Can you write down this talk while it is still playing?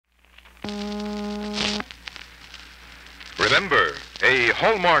Remember, a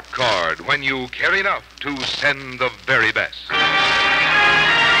Hallmark card when you care enough to send the very best.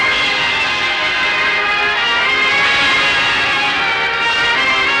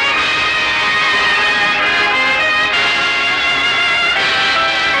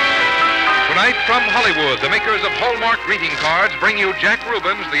 Tonight from Hollywood, the makers of Hallmark greeting cards bring you Jack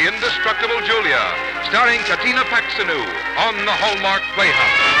Rubin's The Indestructible Julia, starring Katina Paxanou on the Hallmark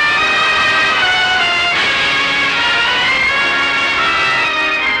Playhouse.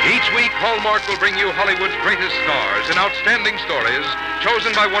 Each week, Hallmark will bring you Hollywood's greatest stars in outstanding stories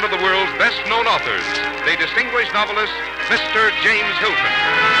chosen by one of the world's best-known authors, the distinguished novelist, Mr. James Hilton.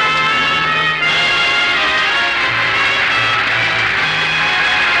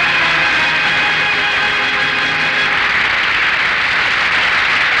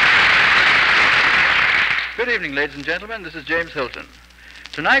 Good evening, ladies and gentlemen. This is James Hilton.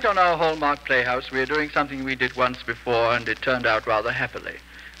 Tonight on our Hallmark Playhouse, we are doing something we did once before, and it turned out rather happily.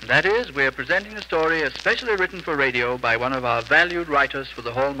 And that is, we are presenting a story especially written for radio by one of our valued writers for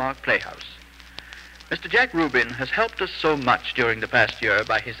the Hallmark Playhouse. Mr. Jack Rubin has helped us so much during the past year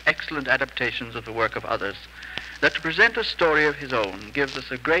by his excellent adaptations of the work of others that to present a story of his own gives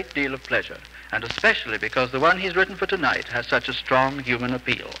us a great deal of pleasure, and especially because the one he's written for tonight has such a strong human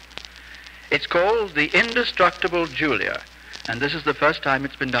appeal. It's called The Indestructible Julia, and this is the first time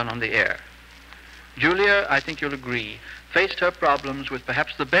it's been done on the air. Julia, I think you'll agree, faced her problems with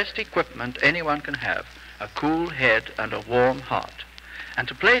perhaps the best equipment anyone can have, a cool head and a warm heart. And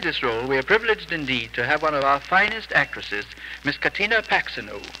to play this role, we are privileged indeed to have one of our finest actresses, Miss Katina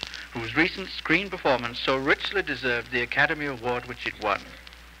Paxanou, whose recent screen performance so richly deserved the Academy Award which it won.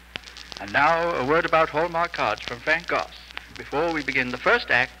 And now, a word about Hallmark cards from Frank Goss, before we begin the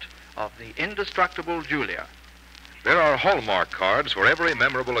first act of The Indestructible Julia. There are Hallmark cards for every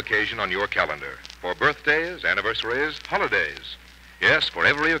memorable occasion on your calendar. For birthdays, anniversaries, holidays. Yes, for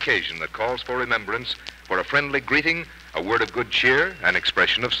every occasion that calls for remembrance, for a friendly greeting, a word of good cheer, an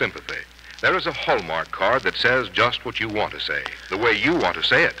expression of sympathy. There is a Hallmark card that says just what you want to say, the way you want to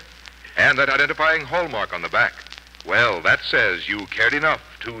say it. And that identifying Hallmark on the back, well, that says you cared enough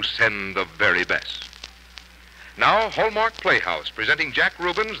to send the very best. Now, Hallmark Playhouse, presenting Jack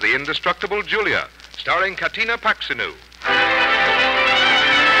Rubin's The Indestructible Julia, starring Katina Paxanou.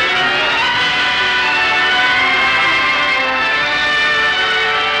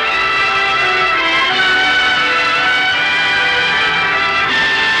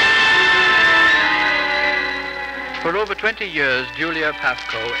 For over 20 years, Julia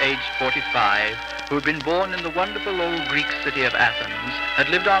Pafko, aged 45, who had been born in the wonderful old Greek city of Athens, had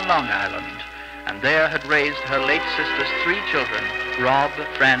lived on Long Island, and there had raised her late sister's 3 children, Rob,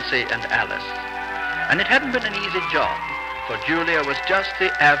 Francie, and Alice. And it hadn't been an easy job, for Julia was just the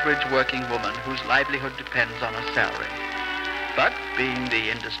average working woman whose livelihood depends on a salary. But, being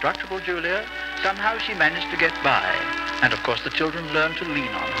the indestructible Julia, somehow she managed to get by. And of course the children learned to lean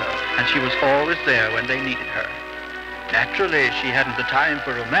on her, and she was always there when they needed her. Naturally, she hadn't the time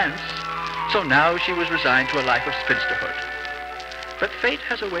for romance, so now she was resigned to a life of spinsterhood. But fate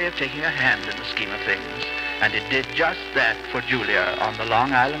has a way of taking a hand in the scheme of things, and it did just that for Julia on the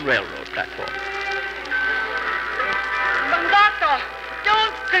Long Island Railroad platform. Conductor,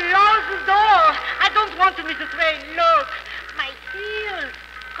 don't close the door. I don't want to miss the train. Look, my heels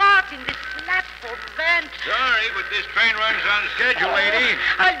caught in this platform vent. Sorry, but this train runs on schedule, lady.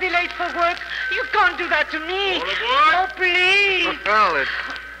 I'll be late for work. You can't do that to me. All aboard? Oh, please. Well, it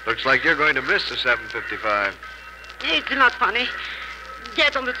looks like you're going to miss the 7:55. It's not funny.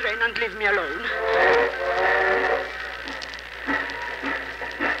 Get on the train and leave me alone.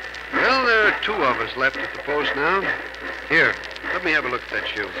 Well, there are 2 of us left at the post now. Here, let me have a look at that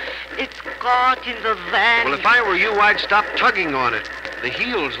shoe. It's caught in the van. Well, if I were you, I'd stop tugging on it. The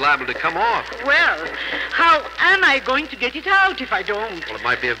heel's liable to come off. Well, how am I going to get it out if I don't? Well, it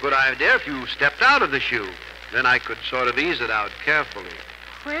might be a good idea if you stepped out of the shoe. Then I could sort of ease it out carefully.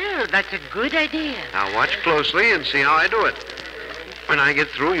 Well, that's a good idea. Now watch closely and see how I do it. When I get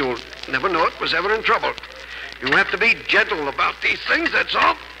through, you'll never know it was ever in trouble. You have to be gentle about these things, that's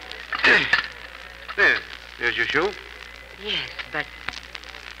all. There's your shoe. Yes, but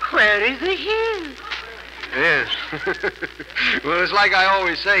where is the heel? Yes. Well, it's like I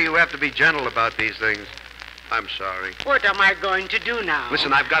always say, you have to be gentle about these things. I'm sorry. What am I going to do now?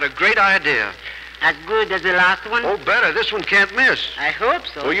 Listen, I've got a great idea. As good as the last one? Oh, better. This one can't miss. I hope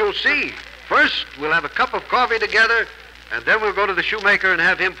so. Well, you'll see. First, we'll have a cup of coffee together, and then we'll go to the shoemaker and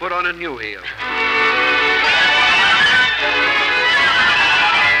have him put on a new heel.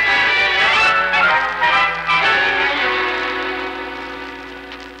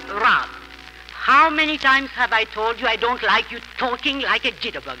 Rob, how many times have I told you I don't like you talking like a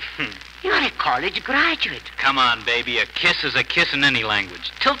jitterbug? You're a college graduate. Come on, baby. A kiss is a kiss in any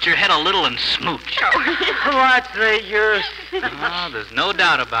language. Tilt your head a little and smooch. What's the use? Oh, there's no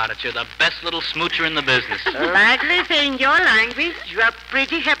doubt about it. You're the best little smoocher in the business. Like they say in your language, you are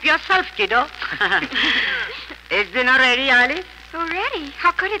pretty hip yourself, kiddo. Is dinner ready, Alice? Already?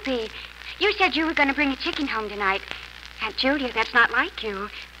 How could it be? You said you were going to bring a chicken home tonight. Aunt Julia, that's not like you.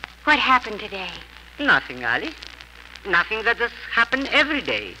 What happened today? Nothing, Alice. Nothing that does happen every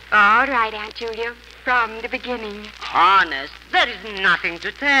day. All right, Aunt Julia. From the beginning. Honest, there is nothing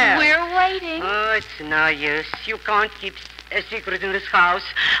to tell. We're waiting. Oh, it's no use. You can't keep a secret in this house.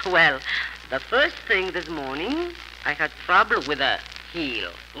 Well, the first thing this morning, I had trouble with a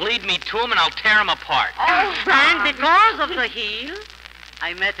heel. Lead me to him and I'll tear him apart. Oh, and because of the heel,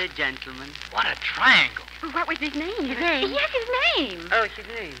 I met a gentleman. What a triangle. What was his name? His name? Yes, his name. Oh, his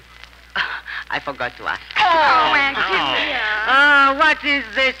name. I forgot to ask. Oh, Aunt Julia. What is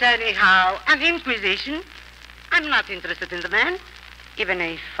this anyhow? An inquisition? I'm not interested in the man. Even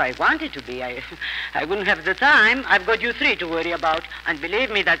if I wanted to be, I wouldn't have the time. I've got you three to worry about. And believe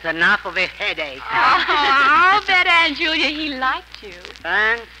me, that's enough of a headache. Oh, I'll bet Aunt Julia he liked you.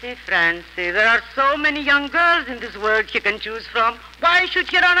 Fancy, Francie. There are so many young girls in this world you can choose from. Why should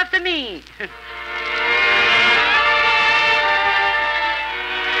you run after me?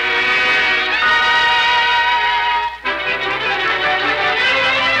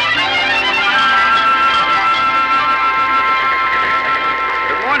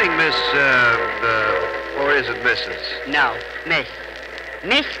 Miss, or is it Mrs.? No, Miss.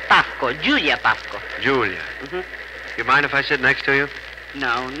 Miss Pafko, Julia Pafko. Julia. Mm-hmm. You mind if I sit next to you?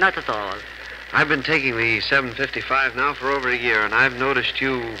 No, not at all. I've been taking the 755 now for over a year, and I've noticed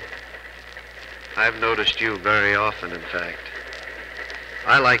you very often, in fact.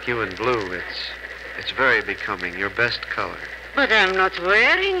 I like you in blue. It's very becoming, your best color. But I'm not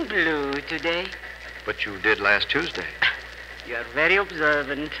wearing blue today. But you did last Tuesday. You're very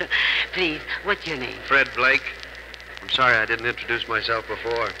observant. Please, what's your name? Fred Blake. I'm sorry I didn't introduce myself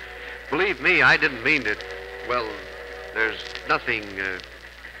before. Believe me, I didn't mean it. Well, there's nothing,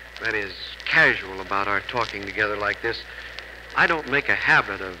 that is, casual about our talking together like this. I don't make a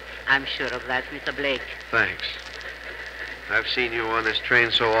habit of... I'm sure of that, Mr. Blake. Thanks. I've seen you on this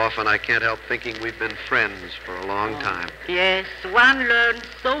train so often, I can't help thinking we've been friends for a long time. Yes, one learns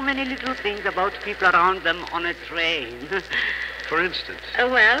so many little things about people around them on a train. For instance?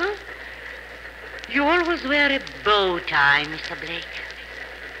 Well, you always wear a bow tie, Mr. Blake.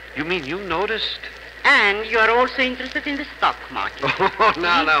 You mean you noticed? And you are also interested in the stock market. Oh,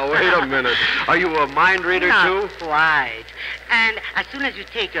 now, wait a minute. Are you a mind reader, too? Not quite. And as soon as you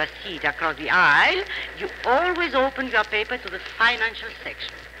take your seat across the aisle, you always open your paper to the financial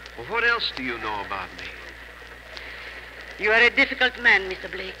section. Well, what else do you know about me? You are a difficult man, Mr.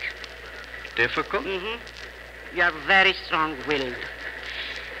 Blake. Difficult? Mm-hmm. You are very strong-willed.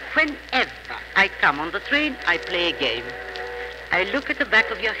 Whenever I come on the train, I play a game. I look at the back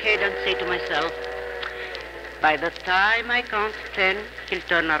of your head and say to myself, by the time I count 10, he'll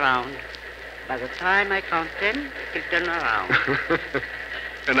turn around. By the time I count 10, he'll turn around.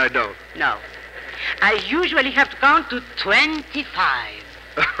 And I don't? No. I usually have to count to 25.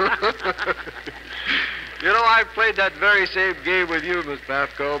 You know, I've played that very same game with you, Miss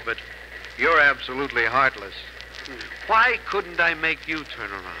Pafko, but you're absolutely heartless. Why couldn't I make you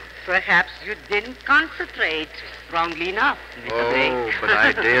turn around? Perhaps you didn't concentrate strongly enough, Mr. Blake. Oh, but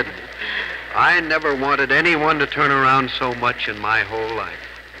I did. I never wanted anyone to turn around so much in my whole life.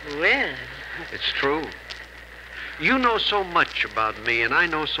 Well... It's true. You know so much about me, and I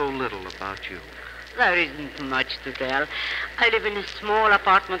know so little about you. There isn't much to tell. I live in a small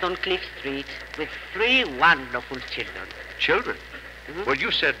apartment on Cliff Street with 3 wonderful children. Children? Mm-hmm. Well, you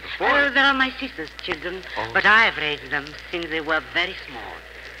said before... They are my sister's children, Oh. but I've raised them since they were very small.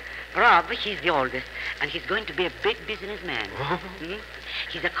 Rob, he's the oldest, and he's going to be a big businessman. Oh. Hmm?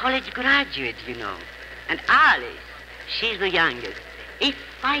 He's a college graduate, you know. And Alice, she's the youngest. If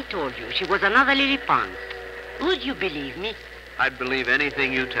I told you she was another Lily Pons, would you believe me? I'd believe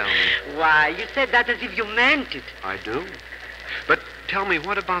anything you tell me. Why, you said that as if you meant it. I do. But tell me,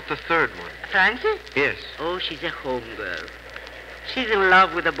 what about the third one? Frances? Yes. Oh, she's a home girl. She's in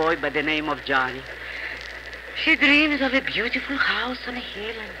love with a boy by the name of Johnny. She dreams of a beautiful house on a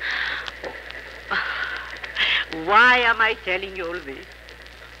hill and... Oh. Why am I telling you all this?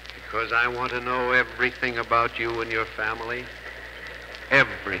 Because I want to know everything about you and your family.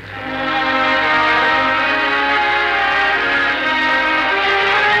 Everything.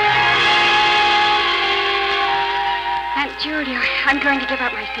 Aunt Julia, I'm going to give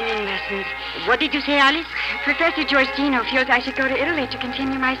up my singing lessons. What did you say, Alice? Professor Giordino feels I should go to Italy to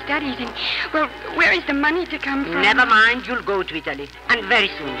continue my studies. And, well, where is the money to come from? Never mind. You'll go to Italy. And very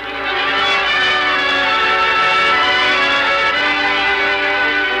soon.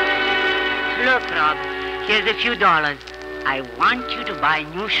 Look, Rob. Here's a few dollars. I want you to buy a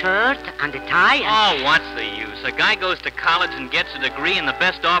new shirt and a tie and... Oh, what's the use? A guy goes to college and gets a degree, and the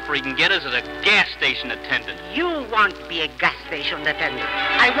best offer he can get is as a gas station attendant. You won't be a gas station attendant.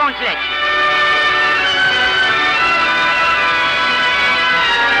 I won't let you.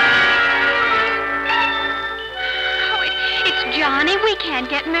 Oh, it's Johnny. We can't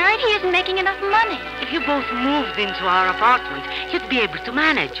get married. He isn't making enough money. If you both moved into our apartment, you'd be able to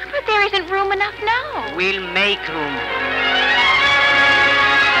manage. But there isn't room enough now. We'll make room.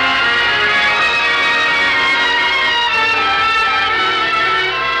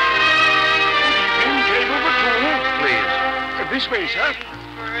 This way, sir.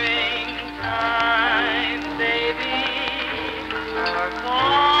 Springtime, baby, or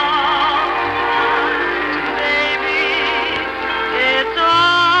fall, baby, it's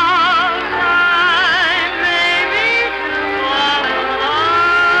all time, baby, to fall in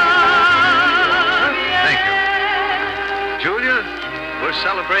love. Thank you. Julia, we're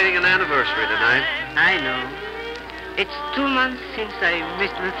celebrating an anniversary tonight. I know. It's 2 months since I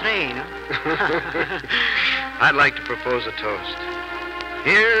missed the train. I'd like to propose a toast.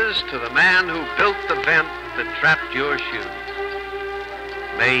 Here's to the man who built the vent that trapped your shoes.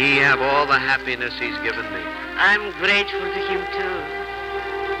 May he have all the happiness he's given me. I'm grateful to him, too.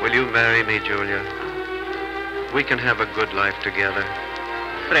 Will you marry me, Julia? We can have a good life together.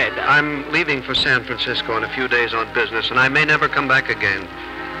 Fred, I'm leaving for San Francisco in a few days on business, and I may never come back again.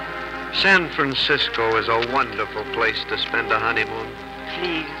 San Francisco is a wonderful place to spend a honeymoon.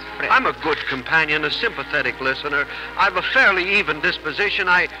 please, Fred. I'm a good companion, a sympathetic listener. I've a fairly even disposition.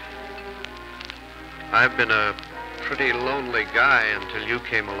 I've been a pretty lonely guy until you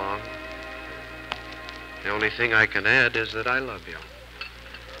came along. The only thing I can add is that I love you.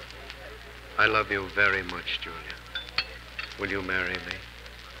 I love you very much, Julia. Will you marry me?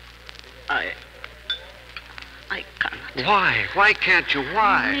 I cannot. Why? Why can't you?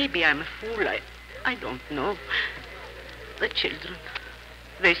 Why? Maybe I'm a fool. I don't know. The children,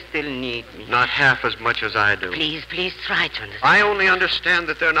 they still need me. Not half as much as I do. Please try to understand. I only understand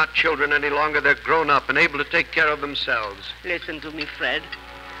that they're not children any longer. They're grown up and able to take care of themselves. Listen to me, Fred.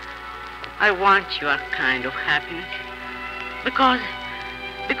 I want your kind of happiness. Because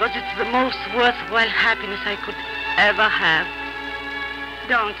it's the most worthwhile happiness I could ever have.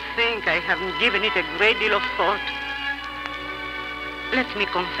 Don't think I haven't given it a great deal of thought. Let me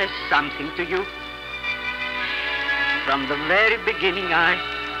confess something to you. From the very beginning, I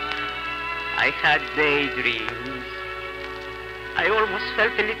had daydreams. I almost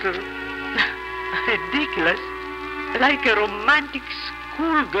felt a little ridiculous, like a romantic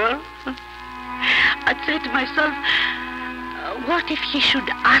schoolgirl. I'd say to myself, what if he should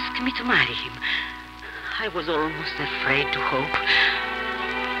ask me to marry him? I was almost afraid to hope.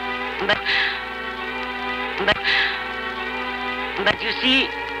 But you see,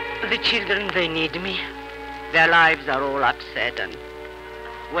 the children, they need me. Their lives are all upset and,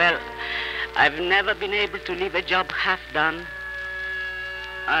 well, I've never been able to leave a job half done.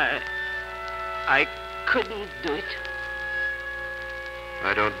 I couldn't do it.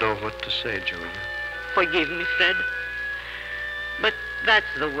 I don't know what to say, Julia. Forgive me, Fred. But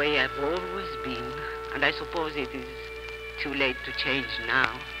that's the way I've always been. And I suppose it is too late to change now.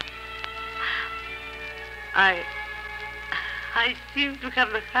 I seem to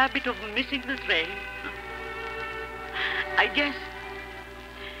have the habit of missing the train. I guess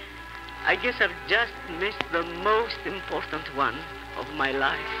I've just missed the most important one of my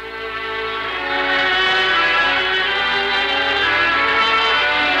life.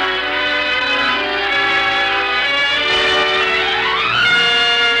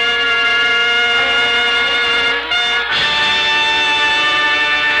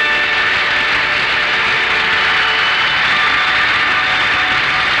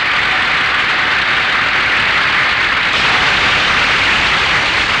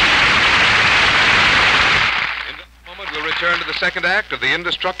 Turn to the second act of The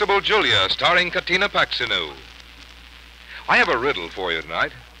Indestructible Julia, starring Katina Paxinou. I have a riddle for you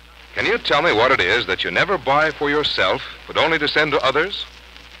tonight. Can you tell me what it is that you never buy for yourself, but only to send to others?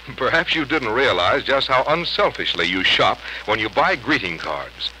 Perhaps you didn't realize just how unselfishly you shop when you buy greeting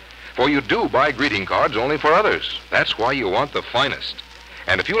cards. For you do buy greeting cards only for others. That's why you want the finest.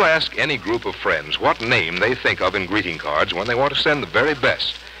 And if you'll ask any group of friends what name they think of in greeting cards when they want to send the very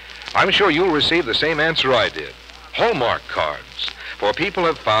best, I'm sure you'll receive the same answer I did. Hallmark cards. For people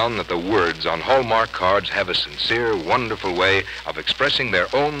have found that the words on Hallmark cards have a sincere, wonderful way of expressing their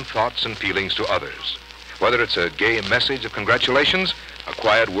own thoughts and feelings to others. Whether it's a gay message of congratulations, a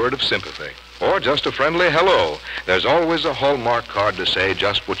quiet word of sympathy, or just a friendly hello, there's always a Hallmark card to say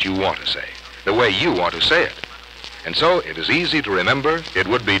just what you want to say, the way you want to say it. And so it is easy to remember, it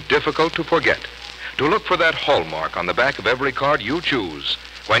would be difficult to forget. To look for that hallmark on the back of every card you choose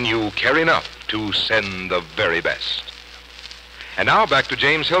when you care enough to send the very best. And now back to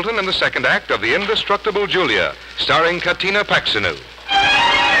James Hilton and the second act of The Indestructible Julia, starring Katina Paxinu.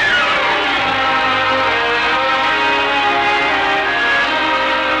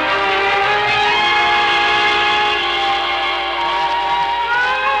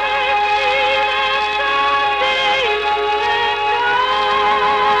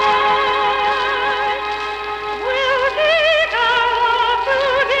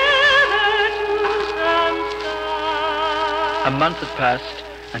 A month had passed,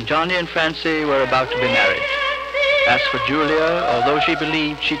 and Johnny and Francie were about to be married. As for Julia, although she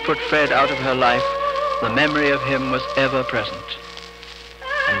believed she'd put Fred out of her life, the memory of him was ever present.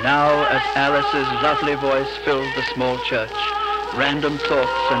 And now, as Alice's lovely voice filled the small church, random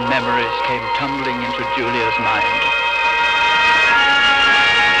thoughts and memories came tumbling into Julia's mind.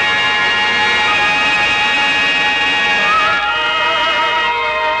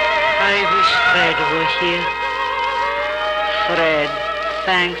 I wish Fred were here. Fred,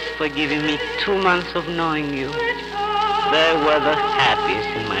 thanks for giving me 2 months of knowing you. They were the happiest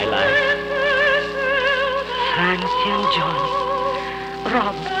in my life. Francie and Johnny,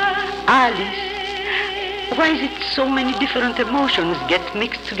 Rob, Alice. Why is it so many different emotions get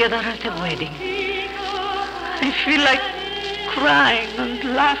mixed together at a wedding? I feel like crying and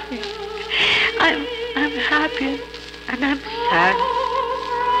laughing. I'm happy and I'm sad.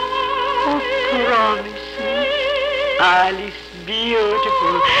 Oh, promise me. Alice,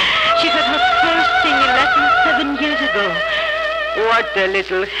 beautiful. She had her first singing lesson 7 years ago. What a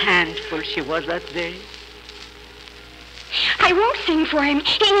little handful she was that day. I won't sing for him.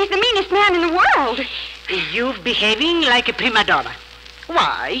 He's the meanest man in the world. You're behaving like a prima donna.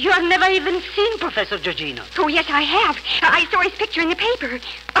 Why, you have never even seen Professor Giorgino. Oh, yes, I have. I saw his picture in the paper.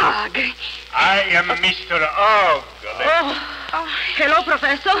 Ugh. I am Mr. Ogg. Oh, hello,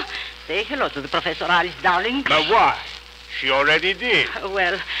 Professor. Say hello to the Professor, Alice, darling. But why? She already did.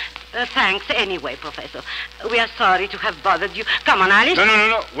 Well, thanks anyway, Professor. We are sorry to have bothered you. Come on, Alice.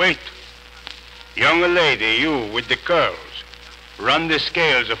 No. Wait. Young lady, you with the curls. Run the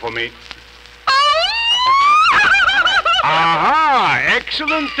scales for me. Aha!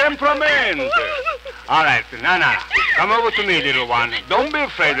 Excellent temperament. All right, Nana, come over to me, little one. Don't be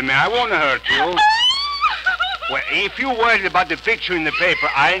afraid of me. I won't hurt you. Well, if you're worried about the picture in the paper,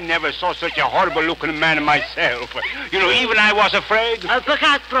 I never saw such a horrible-looking man myself. You know, even I was afraid.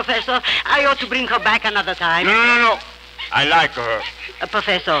 Perhaps, Professor, I ought to bring her back another time. No. I like her.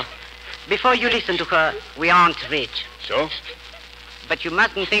 Professor, before you listen to her, we aren't rich. So? But you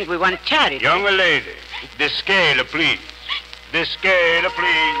mustn't think we want charity. Young lady, the scale, please. The scale,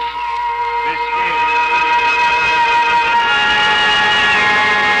 please. The scale.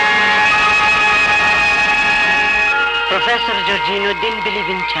 Professor Giorgino didn't believe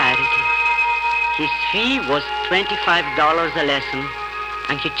in charity. His fee was $25 a lesson,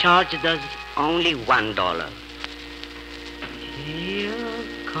 and he charged us only $1. Here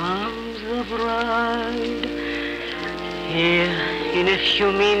comes the bride. Here, in a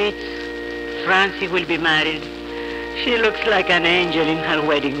few minutes, Francie will be married. She looks like an angel in her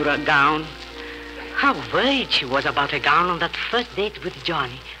wedding gown. How worried she was about a gown on that first date with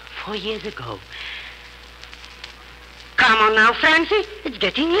Johnny 4 years ago. Come on now, Francie. It's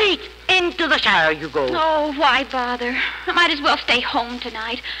getting late. Into the shower you go. Oh, why bother? I might as well stay home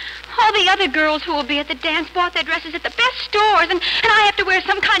tonight. All the other girls who will be at the dance bought their dresses at the best stores, and I have to wear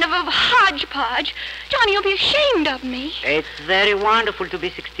some kind of a hodgepodge. Johnny will be ashamed of me. It's very wonderful to be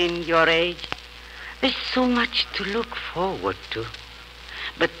 16 your age. There's so much to look forward to.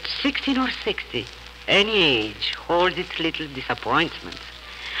 But 16 or 60, any age holds its little disappointments.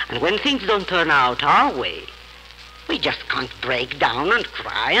 And when things don't turn out our way, we just can't break down and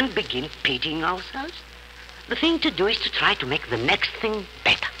cry and begin pitying ourselves. The thing to do is to try to make the next thing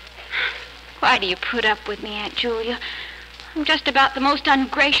better. Why do you put up with me, Aunt Julia? I'm just about the most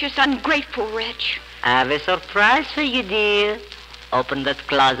ungracious, ungrateful wretch. I have a surprise for you, dear. Open that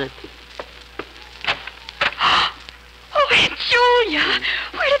closet. Oh, Aunt Julia,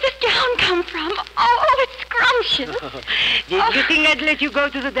 where did this gown come from? Oh, it's scrumptious. Did you think I'd let you go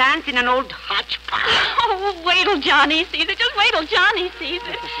to the dance in an old hodgepodge? Oh, wait till Johnny sees it. Just wait till Johnny sees it.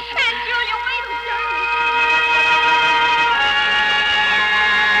 Aunt Julia, wait till Johnny sees it.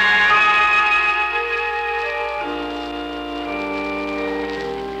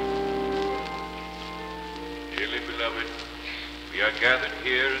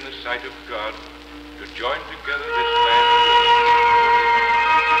 in the sight of God to join together this man and woman.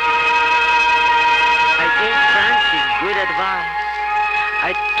 I gave Francie good advice.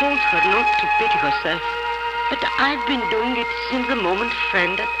 I told her not to pity herself. But I've been doing it since the moment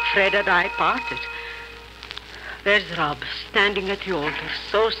Fred and I parted. There's Rob standing at the altar,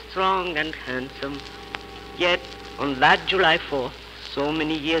 so strong and handsome. Yet, on that July 4th, so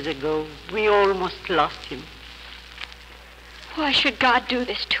many years ago, we almost lost him. Why should God do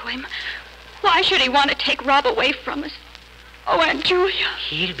this to him? Why should he want to take Rob away from us? Oh, Aunt Julia.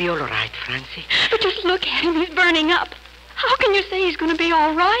 He'll be all right, Francie. But just look at him. He's burning up. How can you say he's going to be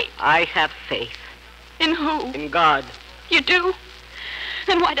all right? I have faith. In who? In God. You do?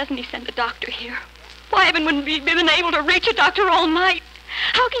 Then why doesn't he send the doctor here? Why haven't we been able to reach a doctor all night?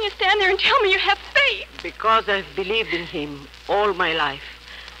 How can you stand there and tell me you have faith? Because I've believed in him all my life.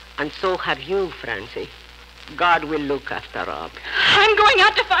 And so have you, Francie. God will look after Rob. I'm going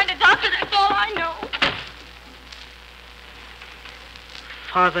out to find a doctor, that's all I know.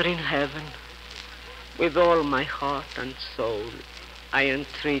 Father in heaven, with all my heart and soul, I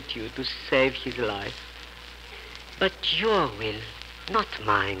entreat you to save his life. But your will, not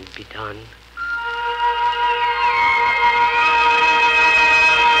mine, be done.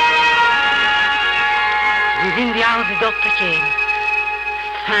 Within the hour the doctor came.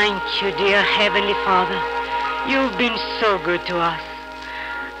 Thank you, dear Heavenly Father. You've been so good to us.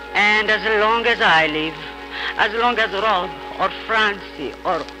 And as long as I live, as long as Rob or Francie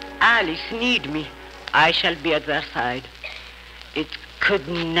or Alice need me, I shall be at their side. It could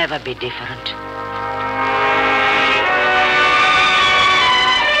never be different.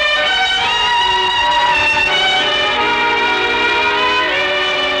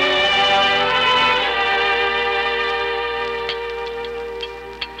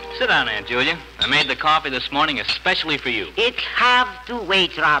 Sit down, Aunt Julia. I made the coffee this morning especially for you. It have to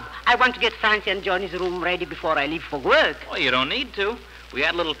wait, Rob. I want to get Francie and Johnny's room ready before I leave for work. Well, you don't need to. We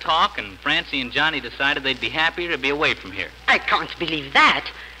had a little talk, and Francie and Johnny decided they'd be happier to be away from here. I can't believe that.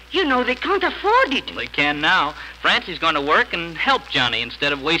 You know they can't afford it. They can now. Francie's going to work and help Johnny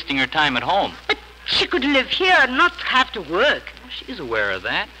instead of wasting her time at home. But she could live here and not have to work. Well, she's aware of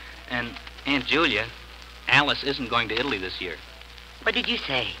that. And Aunt Julia, Alice isn't going to Italy this year. What did you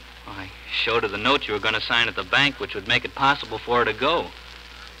say? I showed her the note you were going to sign at the bank, which would make it possible for her to go.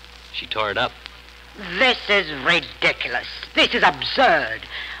 She tore it up. This is ridiculous. This is absurd.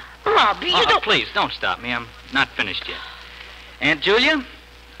 Rob, you don't... Please, don't stop me. I'm not finished yet. Aunt Julia,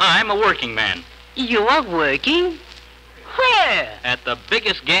 I'm a working man. You are working? Where? At the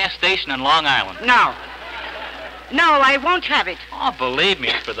biggest gas station in Long Island. No. No, I won't have it. Oh, believe me,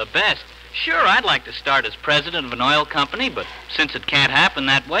 it's for the best. Sure, I'd like to start as president of an oil company, but since it can't happen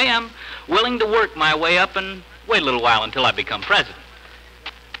that way, I'm willing to work my way up and wait a little while until I become president.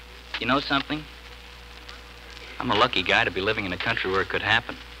 You know something? I'm a lucky guy to be living in a country where it could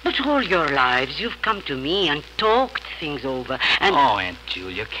happen. But all your lives, you've come to me and talked things over, and... Oh, Aunt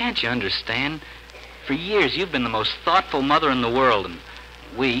Julia, can't you understand? For years, you've been the most thoughtful mother in the world, and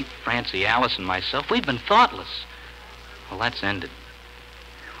we, Francie, Alice, and myself, we've been thoughtless. Well, that's ended.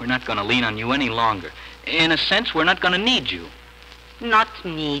 We're not going to lean on you any longer. In a sense, we're not going to need you. Not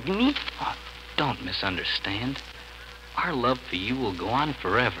need me? Oh, don't misunderstand. Our love for you will go on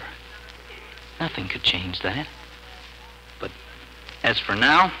forever. Nothing could change that. But as for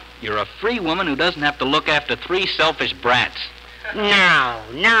now, you're a free woman who doesn't have to look after 3 selfish brats.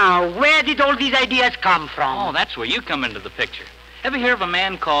 Now, where did all these ideas come from? Oh, that's where you come into the picture. Ever hear of a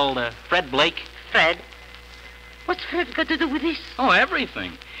man called Fred Blake? Fred? What's Fred got to do with this? Oh,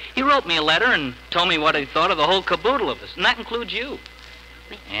 everything. He wrote me a letter and told me what he thought of the whole caboodle of us, and that includes you.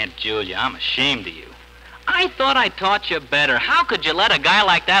 Aunt Julia, I'm ashamed of you. I thought I taught you better. How could you let a guy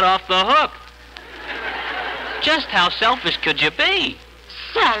like that off the hook? Just how selfish could you be?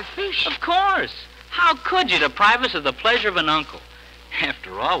 Selfish? Of course. How could you deprive us of the pleasure of an uncle?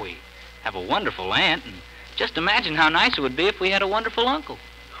 After all, we have a wonderful aunt, and just imagine how nice it would be if we had a wonderful uncle.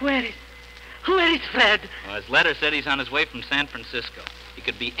 Where is Fred? Well, his letter said he's on his way from San Francisco. He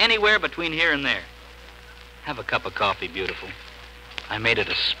could be anywhere between here and there. Have a cup of coffee, beautiful. I made it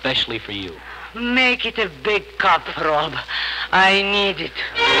especially for you. Make it a big cup, Rob. I need it.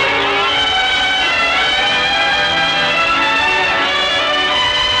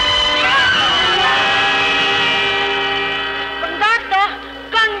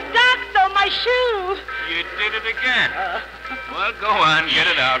 Conductor, my shoe. You did it again. Well, go on, get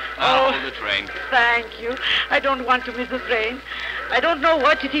it out. I'll hold the train. Thank you. I don't want to miss the train. I don't know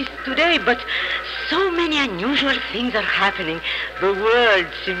what it is today, but so many unusual things are happening. The world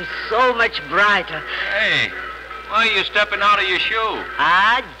seems so much brighter. Hey, Why are you stepping out of your shoe?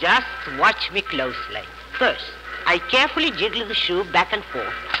 Just watch me closely. First, I carefully jiggle the shoe back and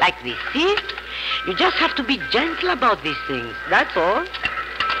forth, like this. See? You just have to be gentle about these things. That's all.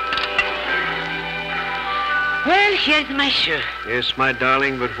 Well, here's my shoe. Yes, my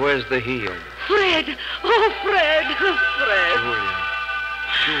darling, but where's the heel? Fred! Oh, Fred! Fred!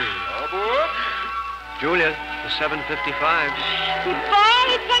 Julia, the 7:55.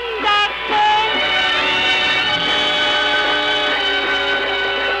 Goodbye, conductor!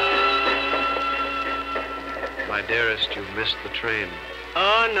 My dearest, you've missed the train.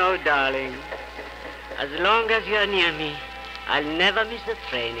 Oh, no, darling. As long as you're near me, I'll never miss the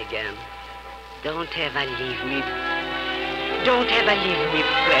train again. Don't ever leave me. Don't ever leave me,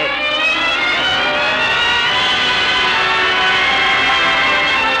 Fred.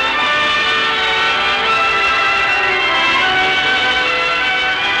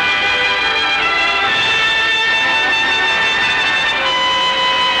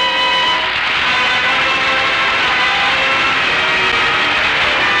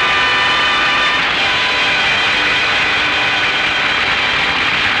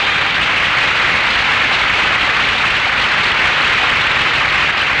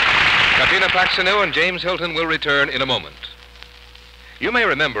 Katina Paxinou and James Hilton will return in a moment. You may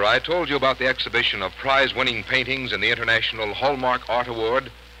remember I told you about the exhibition of prize-winning paintings in the International Hallmark Art Award.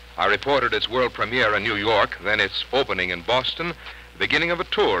 I reported its world premiere in New York, then its opening in Boston, the beginning of a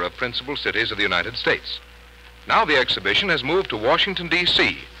tour of principal cities of the United States. Now the exhibition has moved to Washington,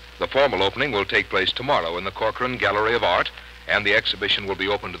 D.C. The formal opening will take place tomorrow in the Corcoran Gallery of Art, and the exhibition will be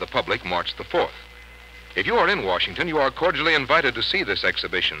open to the public March the 4th. If you are in Washington, you are cordially invited to see this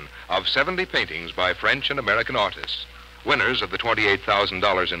exhibition of 70 paintings by French and American artists, winners of the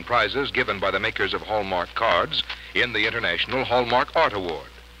 $28,000 in prizes given by the makers of Hallmark cards in the International Hallmark Art Award.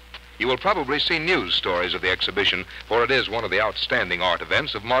 You will probably see news stories of the exhibition, for it is one of the outstanding art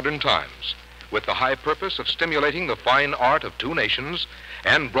events of modern times, with the high purpose of stimulating the fine art of two nations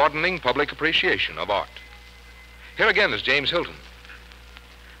and broadening public appreciation of art. Here again is James Hilton.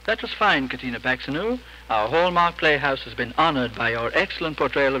 That was fine, Katina Paxinou. Our Hallmark Playhouse has been honored by your excellent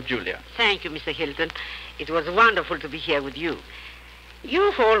portrayal of Julia. Thank you, Mr. Hilton. It was wonderful to be here with you.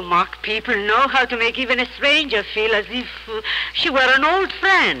 You Hallmark people know how to make even a stranger feel as if she were an old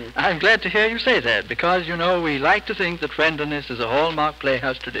friend. I'm glad to hear you say that, because, you know, we like to think that friendliness is a Hallmark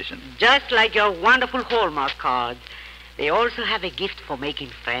Playhouse tradition. Just like your wonderful Hallmark cards, they also have a gift for making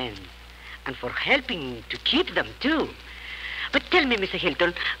friends and for helping to keep them, too. But tell me, Mr.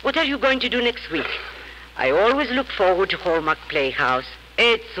 Hilton, what are you going to do next week? I always look forward to Hallmark Playhouse.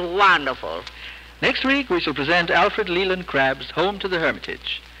 It's wonderful. Next week, we shall present Alfred Leland Crabb's Home to the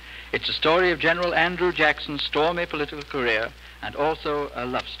Hermitage. It's a story of General Andrew Jackson's stormy political career and also a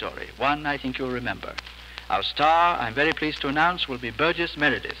love story, one I think you'll remember. Our star, I'm very pleased to announce, will be Burgess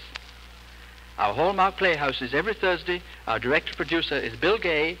Meredith. Our Hallmark Playhouse is every Thursday. Our director-producer is Bill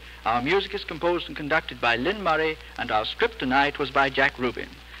Gay. Our music is composed and conducted by Lynn Murray, and our script tonight was by Jack Rubin.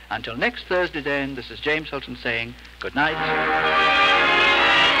 Until next Thursday, then, this is James Hilton saying good night.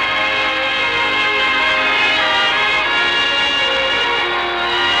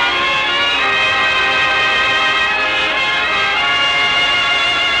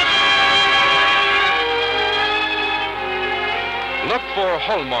 Look for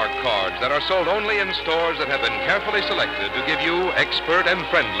Hallmark cards that are sold only in stores that have been carefully selected to give you expert and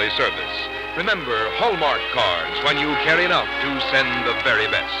friendly service. Remember, Hallmark cards when you care enough to send the very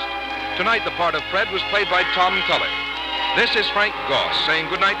best. Tonight, the part of Fred was played by Tom Tully. This is Frank Goss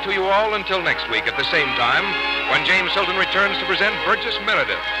saying goodnight to you all until next week at the same time when James Hilton returns to present Burgess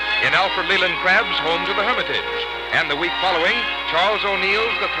Meredith in Alfred Leland Crabb's Home to the Hermitage. And the week following, Charles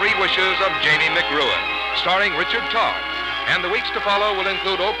O'Neill's The Three Wishes of Janie McRuin, starring Richard Todd. And the weeks to follow will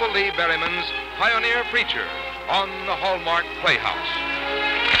include Opal Lee Berryman's Pioneer Preacher on the Hallmark Playhouse.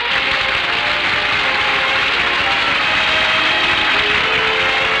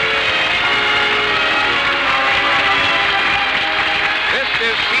 This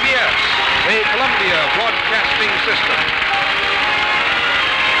is CBS, the Columbia Broadcasting System.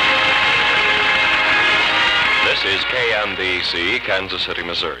 This is KMBC, Kansas City,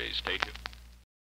 Missouri. Stay tuned.